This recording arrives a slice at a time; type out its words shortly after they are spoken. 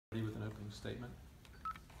With an opening statement.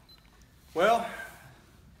 Well,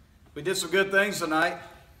 we did some good things tonight.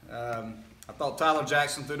 I thought Tyler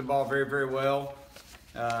Jackson threw the ball very, very well.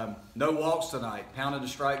 No walks tonight. Pounded the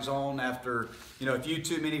strike zone after a few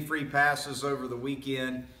too many free passes over the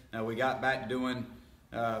weekend. We got back doing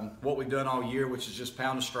what we've done all year, which is just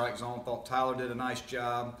pound the strike zone. Thought Tyler did a nice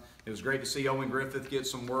job. It was great to see Owen Griffith get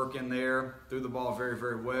some work in there. Threw the ball very,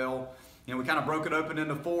 very well. We kind of broke it open in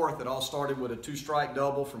the fourth. It all started with a two-strike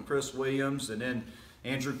double from Chris Williams, and then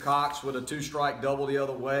Andrew Cox with a two-strike double the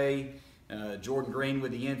other way. Jordan Green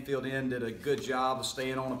with the infield end did a good job of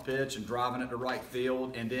staying on a pitch and driving it to right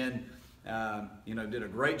field, and then did a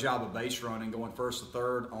great job of base running, going first to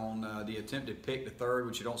third on the attempted pick to third,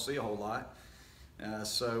 which you don't see a whole lot.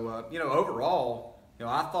 Overall,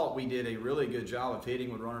 I thought we did a really good job of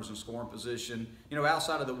hitting with runners in scoring position.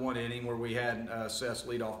 Outside of the one inning where we had Seth's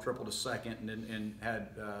leadoff triple to second and had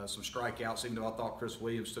some strikeouts, even though I thought Chris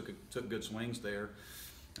Williams took good swings there.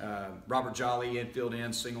 Robert Jolly infield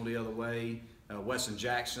in, single the other way. Weston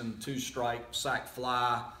Jackson, two-strike, sac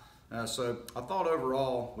fly. So I thought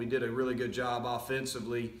overall we did a really good job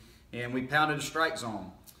offensively, and we pounded the strike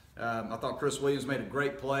zone. I thought Chris Williams made a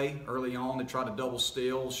great play early on. They tried to double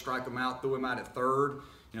steal, strike him out, threw him out at third.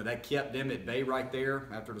 That kept them at bay right there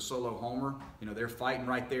after the solo homer. They're fighting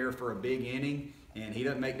right there for a big inning, and he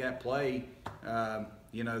doesn't make that play.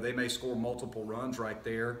 They may score multiple runs right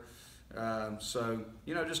there.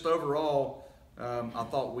 Just overall, I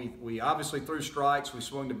thought we obviously threw strikes. We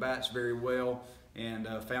swung the bats very well and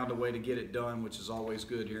found a way to get it done, which is always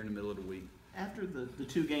good here in the middle of the week. After the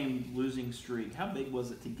two-game losing streak, how big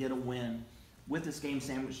was it to get a win with this game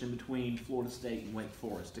sandwiched in between Florida State and Wake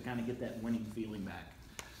Forest to kind of get that winning feeling back?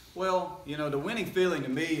 Well, the winning feeling to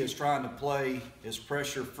me is trying to play as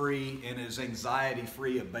pressure-free and as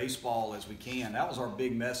anxiety-free a baseball as we can. That was our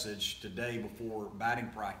big message today before batting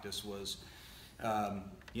practice was, the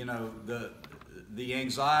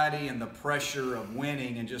anxiety and the pressure of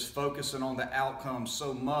winning and just focusing on the outcome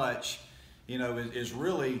so much, is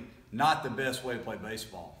really not the best way to play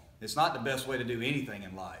baseball. It's not the best way to do anything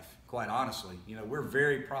in life, quite honestly. We're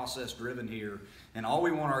very process-driven here, and all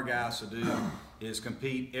we want our guys to do is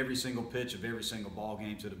compete every single pitch of every single ball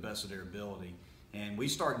game to the best of their ability. And we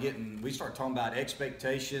start talking about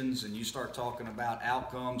expectations, and you start talking about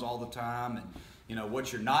outcomes all the time, and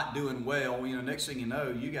what you're not doing well. Next thing you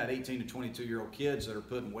know, you got 18 to 22-year-old kids that are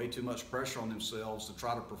putting way too much pressure on themselves to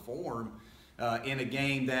try to perform in a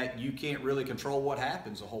game that you can't really control what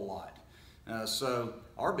happens a whole lot. So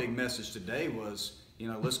our big message today was,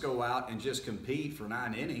 let's go out and just compete for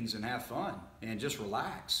 9 innings and have fun and just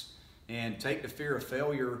relax and take the fear of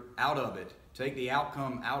failure out of it. Take the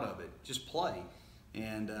outcome out of it. Just play.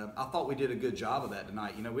 And I thought we did a good job of that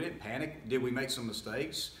tonight. We didn't panic. Did we make some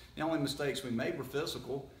mistakes? The only mistakes we made were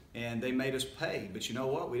physical, and they made us pay. But you know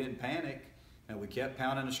what? We didn't panic. We kept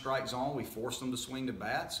pounding the strike zone. We forced them to swing the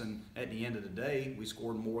bats, and at the end of the day, we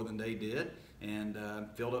scored more than they did and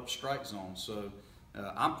filled up the strike zone. So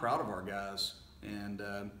I'm proud of our guys, and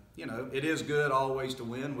it is good always to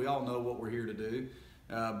win. We all know what we're here to do,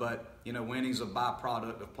 but winning's a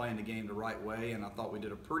byproduct of playing the game the right way, and I thought we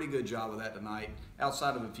did a pretty good job of that tonight,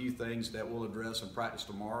 outside of a few things that we'll address and practice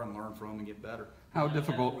tomorrow and learn from and get better. How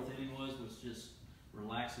difficult? That fourth inning was just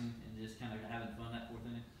relaxing and just kind of having fun that fourth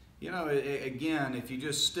inning. Again, if you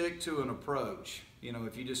just stick to an approach,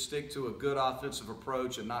 if you just stick to a good offensive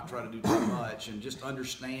approach and not try to do too much and just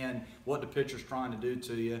understand what the pitcher's trying to do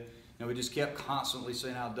to you, we just kept constantly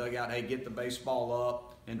saying out of the dugout, hey, get the baseball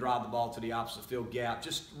up and drive the ball to the opposite field gap,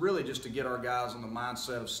 just to get our guys on the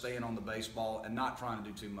mindset of staying on the baseball and not trying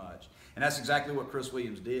to do too much. And that's exactly what Chris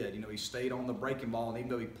Williams did. He stayed on the breaking ball, and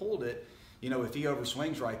even though he pulled it, if he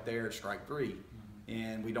overswings right there, it's strike 3.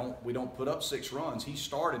 And we don't put up 6 runs. He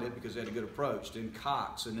started it because he had a good approach. Then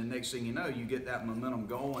Cox, and then next thing you know, you get that momentum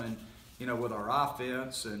going, with our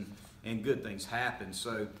offense, and good things happen.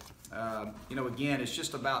 So, again, it's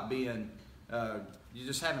just about being, you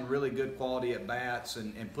just having really good quality at bats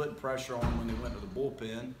and putting pressure on them when they went to the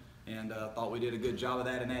bullpen. And thought we did a good job of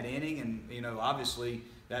that in that inning. And obviously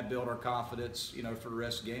that built our confidence, for the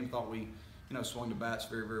rest of the game. Thought we swung the bats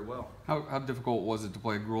very, very well. How difficult was it to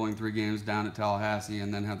play a grueling 3 games down at Tallahassee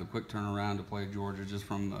and then have the quick turnaround to play Georgia, just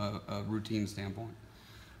from a routine standpoint?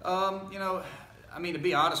 To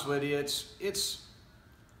be honest with you,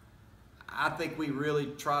 I think we really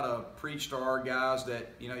try to preach to our guys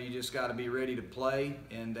that, you just got to be ready to play,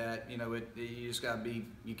 and that, you just got to be,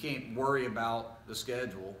 you can't worry about the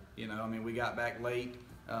schedule. We got back late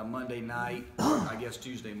Monday night, I guess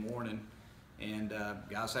Tuesday morning, and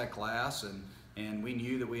guys had class, and we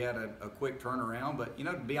knew that we had a quick turnaround. But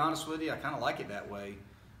to be honest with you, I kind of like it that way.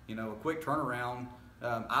 You know, a quick turnaround,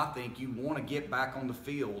 I think you want to get back on the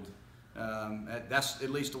field. That's at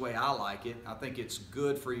least the way I like it. I think it's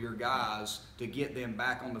good for your guys to get them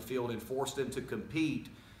back on the field and force them to compete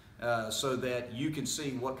so that you can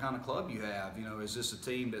see what kind of club you have. You know, is this a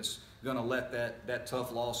team that's going to let that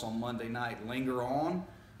tough loss on Monday night linger on?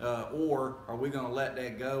 Or are we going to let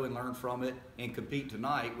that go and learn from it and compete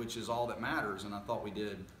tonight, which is all that matters? And I thought we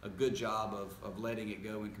did a good job of letting it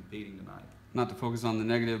go and competing tonight. Not to focus on the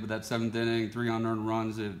negative, but that 7th inning, 3 unearned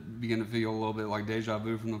runs, it began to feel a little bit like deja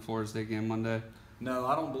vu from the Florida State game Monday? No,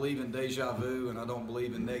 I don't believe in deja vu, and I don't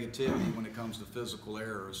believe in negativity when it comes to physical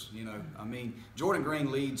errors. You know, I mean, Jordan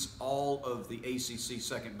Green leads all of the ACC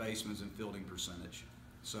second basemen in fielding percentage.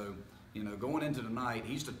 So, you know, going into tonight,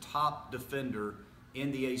 he's the top defender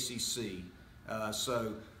in the ACC.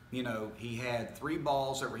 So, you know, he had 3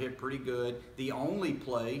 balls that were hit pretty good. The only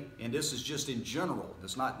play, and this is just in general,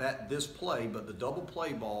 it's not this play, but the double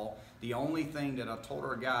play ball, the only thing that I told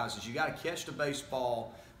our guys is you got to catch the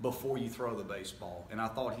baseball before you throw the baseball. And I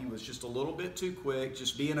thought he was just a little bit too quick,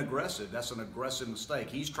 just being aggressive. That's an aggressive mistake.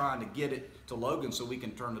 He's trying to get it to Logan so we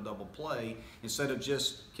can turn the double play instead of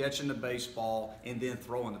just catching the baseball and then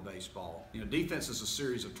throwing the baseball. You know, defense is a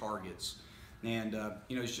series of targets. And,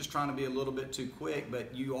 you know, he's just trying to be a little bit too quick,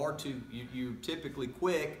 but you're typically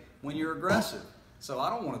quick when you're aggressive. So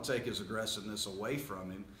I don't want to take his aggressiveness away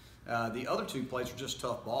from him. The other 2 plays are just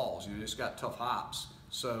tough balls. You know, it's got tough hops.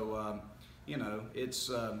 So, you know,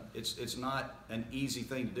 it's not an easy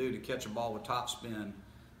thing to do to catch a ball with top spin,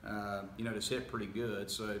 you know, that's hit pretty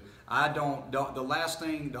good. So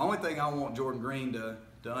the only thing I want Jordan Green to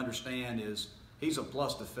understand is he's a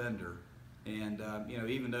plus defender. And, you know,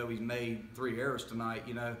 even though he's made 3 errors tonight,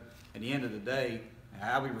 you know, at the end of the day,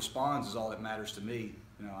 how he responds is all that matters to me.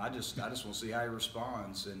 You know, I just want to see how he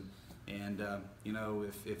responds. And you know,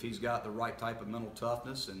 if he's got the right type of mental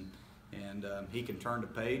toughness and he can turn the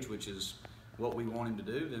page, which is what we want him to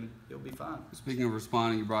do, then he'll be fine. Speaking of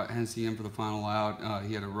responding, you brought Hennessy in for the final out.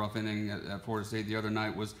 He had a rough inning at Florida State the other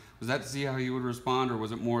night. Was that to see how he would respond, or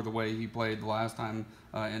was it more the way he played the last time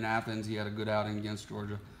in Athens? He had a good outing against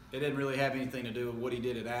Georgia. It didn't really have anything to do with what he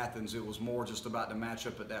did at Athens. It was more just about the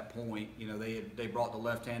matchup at that point. You know, they brought the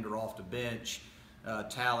left-hander off the bench,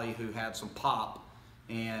 Talley, who had some pop.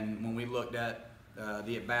 And when we looked at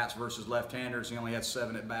the at-bats versus left-handers, he only had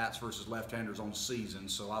 7 at-bats versus left-handers on the season.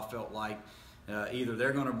 So I felt like either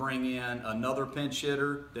they're going to bring in another pinch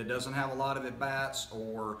hitter that doesn't have a lot of at-bats,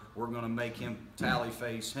 or we're going to make him Talley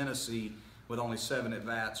face Hennessy with only 7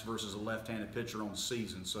 at-bats versus a left-handed pitcher on the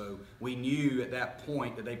season. So we knew at that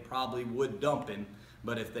point that they probably would dump him,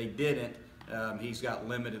 but if they didn't, he's got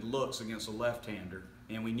limited looks against a left-hander.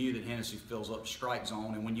 And we knew that Hennessy fills up the strike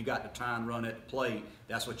zone, and when you got the time run at the plate,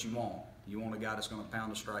 that's what you want. You want a guy that's going to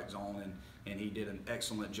pound the strike zone, and he did an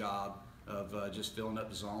excellent job of just filling up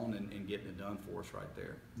the zone and getting it done for us right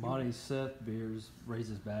there. Monty, Seth Beers raised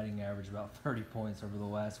his batting average about 30 points over the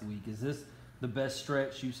last week. Is this the best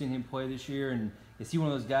stretch you've seen him play this year? And is he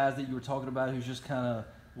one of those guys that you were talking about who's just kind of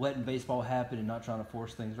letting baseball happen and not trying to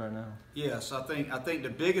force things right now? Yes, I think the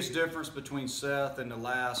biggest difference between Seth and the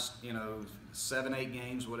last, you know, 7-8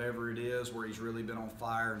 games, whatever it is, where he's really been on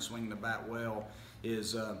fire and swinging the bat well,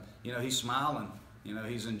 is you know, he's smiling. You know,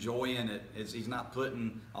 he's enjoying it. He's not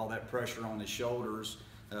putting all that pressure on his shoulders,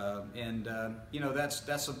 and you know, that's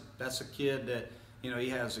a kid that, you know, he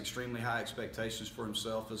has extremely high expectations for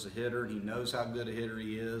himself as a hitter, and he knows how good a hitter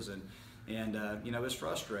he is, and you know, it's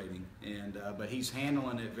frustrating, but he's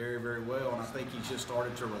handling it very, very well, and I think he's just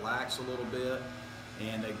started to relax a little bit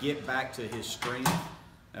and get back to his strength,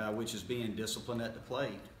 which is being disciplined at the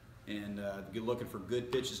plate and looking for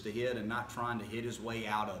good pitches to hit and not trying to hit his way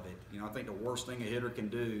out of it. You know, I think the worst thing a hitter can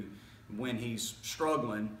do when he's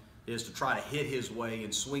struggling is to try to hit his way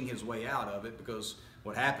and swing his way out of it, because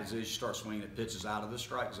what happens is you start swinging at pitches out of the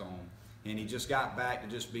strike zone. And he just got back to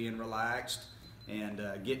just being relaxed and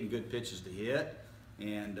getting good pitches to hit,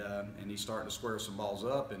 and he's starting to square some balls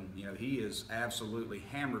up, and you know, he has absolutely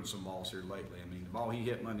hammered some balls here lately. I mean, the ball he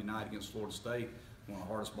hit Monday night against Florida State, one of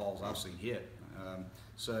the hardest balls I've seen hit.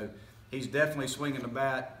 So he's definitely swinging the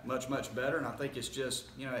bat much, much better, and I think it's just,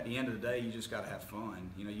 you know, at the end of the day, you just got to have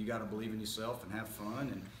fun. You know, you got to believe in yourself and have fun,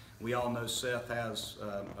 and we all know Seth has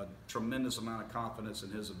a tremendous amount of confidence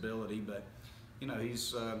in his ability, but you know,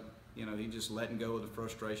 he's just letting go of the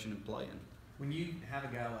frustration and playing. When you have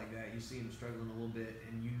a guy like that, you see him struggling a little bit,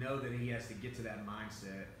 and you know that he has to get to that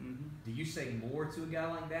mindset. Mm-hmm. Do you say more to a guy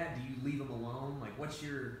like that? Do you leave him alone? Like, what's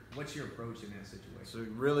your approach in that situation? It's a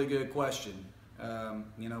really good question.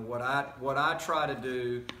 You know, what I try to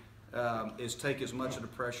do is take as much of the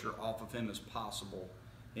pressure off of him as possible.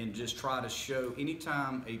 and just try to show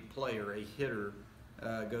anytime a player, a hitter,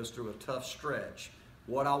 goes through a tough stretch,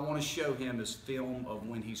 what I want to show him is film of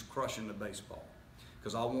when he's crushing the baseball.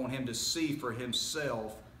 Because I want him to see for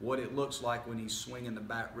himself what it looks like when he's swinging the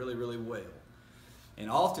bat really, really well. And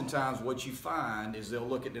oftentimes what you find is they'll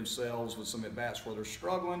look at themselves with some at-bats where they're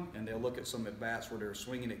struggling, and they'll look at some at-bats where they're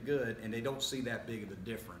swinging it good, and they don't see that big of a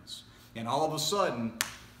difference. And all of a sudden,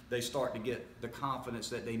 they start to get the confidence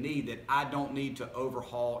that they need, that I don't need to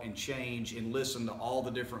overhaul and change and listen to all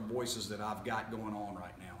the different voices that I've got going on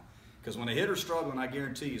right now. Because when a hitter's struggling, I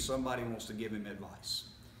guarantee you somebody wants to give him advice.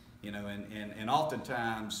 You know, and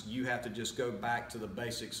oftentimes you have to just go back to the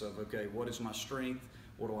basics of, okay, what is my strength?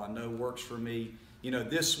 What do I know works for me? You know,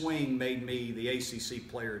 this swing made me the ACC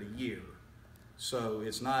Player of the Year. So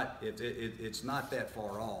it's not that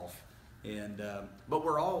far off. And but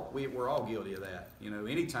we're all guilty of that. You know,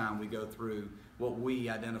 anytime we go through what we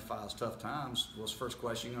identify as tough times, what's the first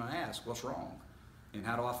question you're going to ask? What's wrong? And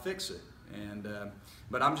how do I fix it? And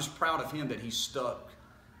but I'm just proud of him that he stuck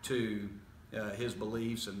to his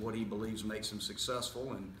beliefs and what he believes makes him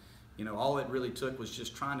successful. And you know, all it really took was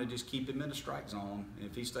just trying to just keep him in the strike zone. And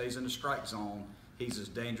if he stays in the strike zone, he's as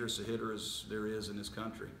dangerous a hitter as there is in this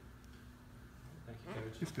country. Thank you,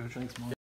 Coach. Thanks, Coach. Thanks, Mark.